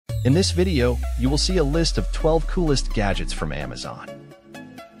In this video, you will see a list of 12 coolest gadgets from Amazon.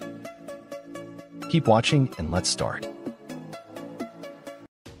 Keep watching and let's start.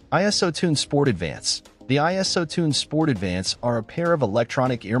 ISO-Tune Sport Advance. The ISO-Tune Sport Advance are a pair of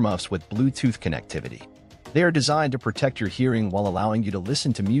electronic earmuffs with Bluetooth connectivity. They are designed to protect your hearing while allowing you to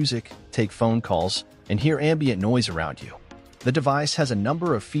listen to music, take phone calls, and hear ambient noise around you. The device has a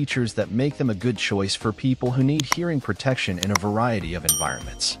number of features that make them a good choice for people who need hearing protection in a variety of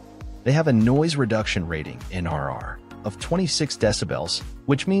environments. They have a noise reduction rating, NRR, of 26 decibels,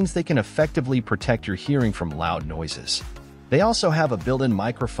 which means they can effectively protect your hearing from loud noises. They also have a built-in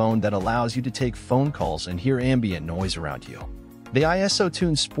microphone that allows you to take phone calls and hear ambient noise around you. The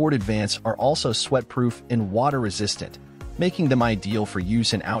ISO-Tune Sport Advance are also sweat-proof and water-resistant, making them ideal for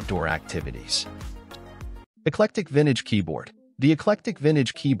use in outdoor activities. Eclectic Vintage Keyboard. The Eclectic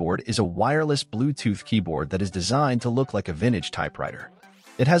Vintage Keyboard is a wireless Bluetooth keyboard that is designed to look like a vintage typewriter.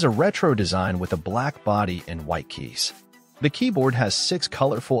 It has a retro design with a black body and white keys. The keyboard has 6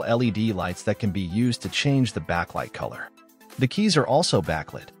 colorful LED lights that can be used to change the backlight color. The keys are also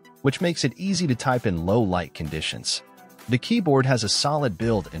backlit, which makes it easy to type in low light conditions. The keyboard has a solid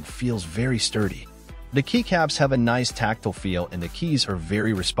build and feels very sturdy. The keycaps have a nice tactile feel and the keys are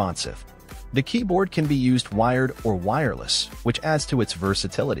very responsive. The keyboard can be used wired or wireless, which adds to its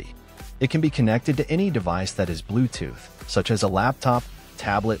versatility. It can be connected to any device that is Bluetooth, such as a laptop,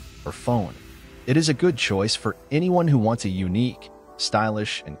 tablet, or phone. It is a good choice for anyone who wants a unique,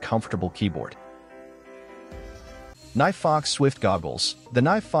 stylish, and comfortable keyboard. Night Fox Swift Goggles. The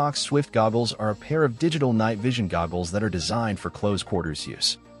Night Fox Swift Goggles are a pair of digital night vision goggles that are designed for close quarters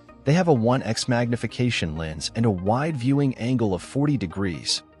use. They have a 1x magnification lens and a wide viewing angle of 40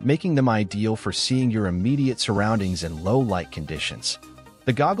 degrees, making them ideal for seeing your immediate surroundings in low light conditions.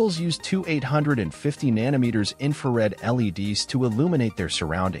 The goggles use two 850nm infrared LEDs to illuminate their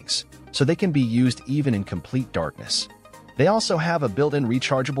surroundings, so they can be used even in complete darkness. They also have a built-in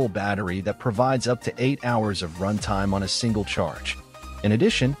rechargeable battery that provides up to 8 hours of runtime on a single charge. In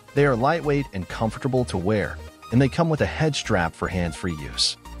addition, they are lightweight and comfortable to wear, and they come with a head strap for hands-free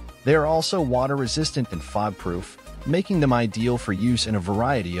use. They are also water-resistant and fog-proof, making them ideal for use in a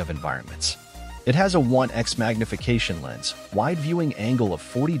variety of environments. It has a 1x magnification lens, wide viewing angle of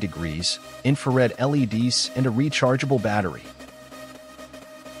 40 degrees, infrared LEDs, and a rechargeable battery.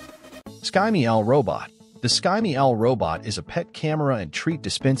 SkyMeow Robot. The SkyMeow Robot is a pet camera and treat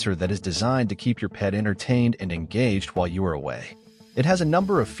dispenser that is designed to keep your pet entertained and engaged while you are away. It has a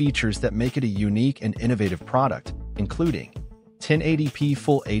number of features that make it a unique and innovative product, including 1080p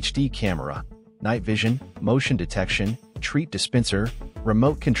Full HD camera, night vision, motion detection, treat dispenser,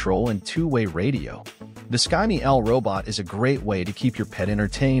 remote control, and two-way radio. The SkyMeow Robot is a great way to keep your pet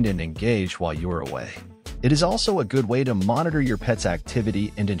entertained and engaged while you are away. It is also a good way to monitor your pet's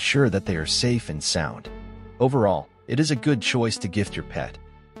activity and ensure that they are safe and sound. Overall, it is a good choice to gift your pet.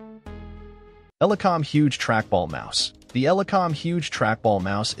 Elecom Huge Trackball Mouse. The Elecom Huge Trackball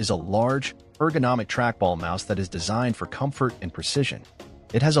Mouse is a large, ergonomic trackball mouse that is designed for comfort and precision.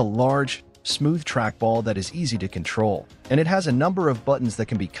 It has a large, smooth trackball that is easy to control, and it has a number of buttons that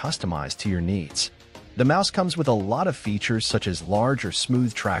can be customized to your needs. The mouse comes with a lot of features such as large or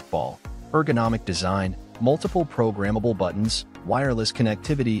smooth trackball, ergonomic design, multiple programmable buttons, wireless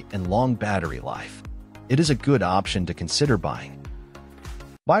connectivity, and long battery life. It is a good option to consider buying.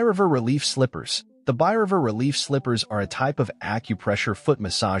 BiRiver Relief Slippers. The BiRiver Relief Slippers are a type of acupressure foot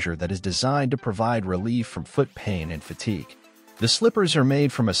massager that is designed to provide relief from foot pain and fatigue. The slippers are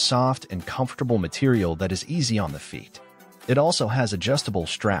made from a soft and comfortable material that is easy on the feet. It also has adjustable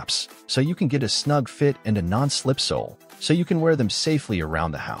straps, so you can get a snug fit and a non-slip sole, so you can wear them safely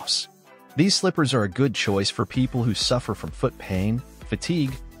around the house. These slippers are a good choice for people who suffer from foot pain,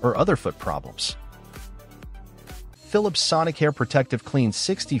 fatigue, or other foot problems. Philips Sonicare Protective Clean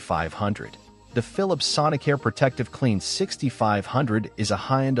 6500. The Philips Sonicare Protective Clean 6500 is a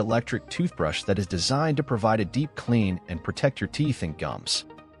high-end electric toothbrush that is designed to provide a deep clean and protect your teeth and gums.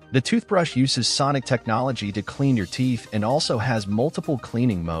 The toothbrush uses sonic technology to clean your teeth and also has multiple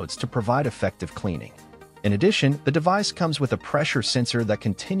cleaning modes to provide effective cleaning. In addition, the device comes with a pressure sensor that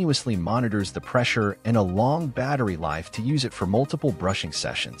continuously monitors the pressure and a long battery life to use it for multiple brushing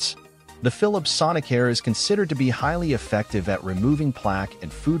sessions. The Philips Sonicare is considered to be highly effective at removing plaque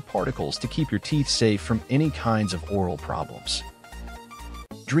and food particles to keep your teeth safe from any kinds of oral problems.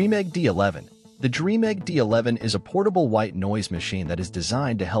 DreamEgg D11. The DreamEgg D11 is a portable white noise machine that is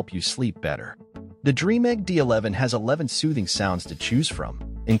designed to help you sleep better. The DreamEgg D11 has 11 soothing sounds to choose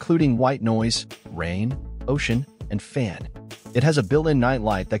from, including white noise, rain, ocean, and fan. It has a built-in night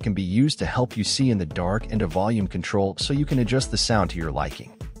light that can be used to help you see in the dark and a volume control so you can adjust the sound to your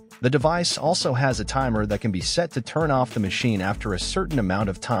liking. The device also has a timer that can be set to turn off the machine after a certain amount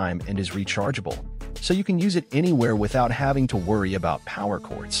of time and is rechargeable, so you can use it anywhere without having to worry about power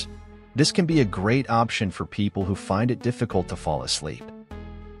cords. This can be a great option for people who find it difficult to fall asleep.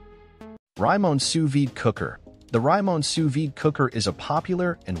 Rimone Sous Vide Cooker. The Rimone Sous Vide Cooker is a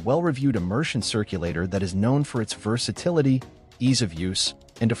popular and well-reviewed immersion circulator that is known for its versatility, ease of use,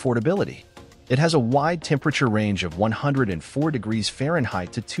 and affordability. It has a wide temperature range of 104 degrees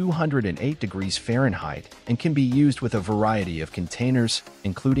Fahrenheit to 208 degrees Fahrenheit and can be used with a variety of containers,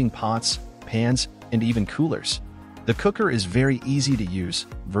 including pots, pans, and even coolers. The cooker is very easy to use,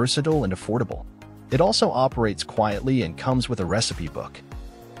 versatile, and affordable. It also operates quietly and comes with a recipe book.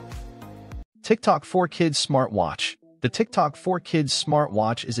 TikTok 4 Kids Smartwatch. The TikTok 4 Kids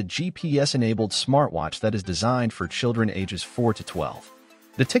Smartwatch is a GPS-enabled smartwatch that is designed for children ages 4 to 12.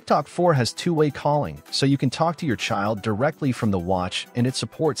 The TikTok 4 has two-way calling, so you can talk to your child directly from the watch, and it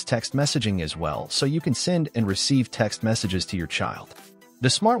supports text messaging as well, so you can send and receive text messages to your child. The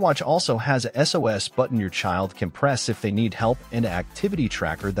smartwatch also has a SOS button your child can press if they need help and an activity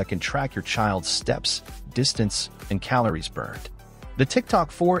tracker that can track your child's steps, distance, and calories burned. The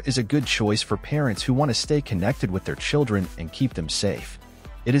TikTok 4 is a good choice for parents who want to stay connected with their children and keep them safe.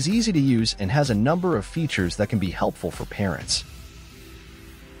 It is easy to use and has a number of features that can be helpful for parents.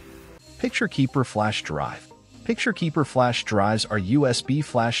 Picture Keeper Flash Drive. Picture Keeper flash drives are USB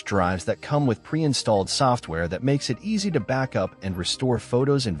flash drives that come with pre-installed software that makes it easy to back up and restore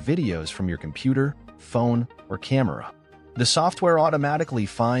photos and videos from your computer, phone, or camera. The software automatically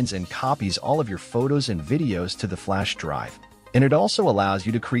finds and copies all of your photos and videos to the flash drive, and it also allows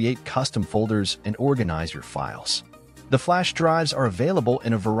you to create custom folders and organize your files. The flash drives are available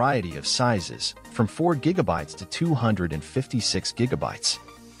in a variety of sizes, from 4 GB to 256 GB.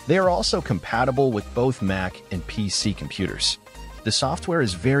 They are also compatible with both Mac and PC computers. The software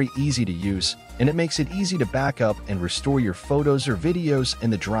is very easy to use, and it makes it easy to back up and restore your photos or videos,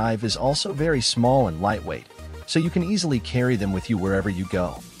 and the drive is also very small and lightweight, so you can easily carry them with you wherever you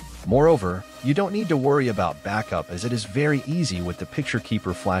go. Moreover, you don't need to worry about backup as it is very easy with the Picture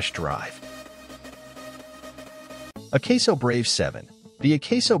Keeper flash drive. Acaso Brave 7. The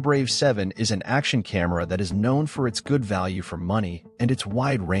Acaso Brave 7 is an action camera that is known for its good value for money and its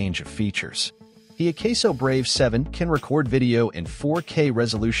wide range of features. The Acaso Brave 7 can record video in 4K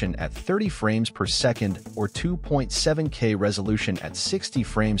resolution at 30 frames per second or 2.7K resolution at 60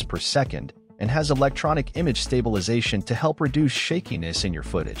 frames per second and has electronic image stabilization to help reduce shakiness in your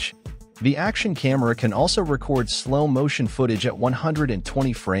footage. The action camera can also record slow-motion footage at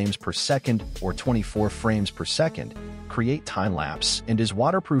 120 frames per second or 24 frames per second, create time-lapse, and is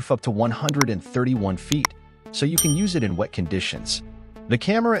waterproof up to 131 feet, so you can use it in wet conditions. The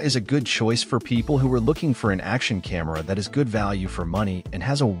camera is a good choice for people who are looking for an action camera that is good value for money and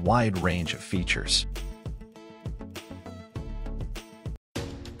has a wide range of features.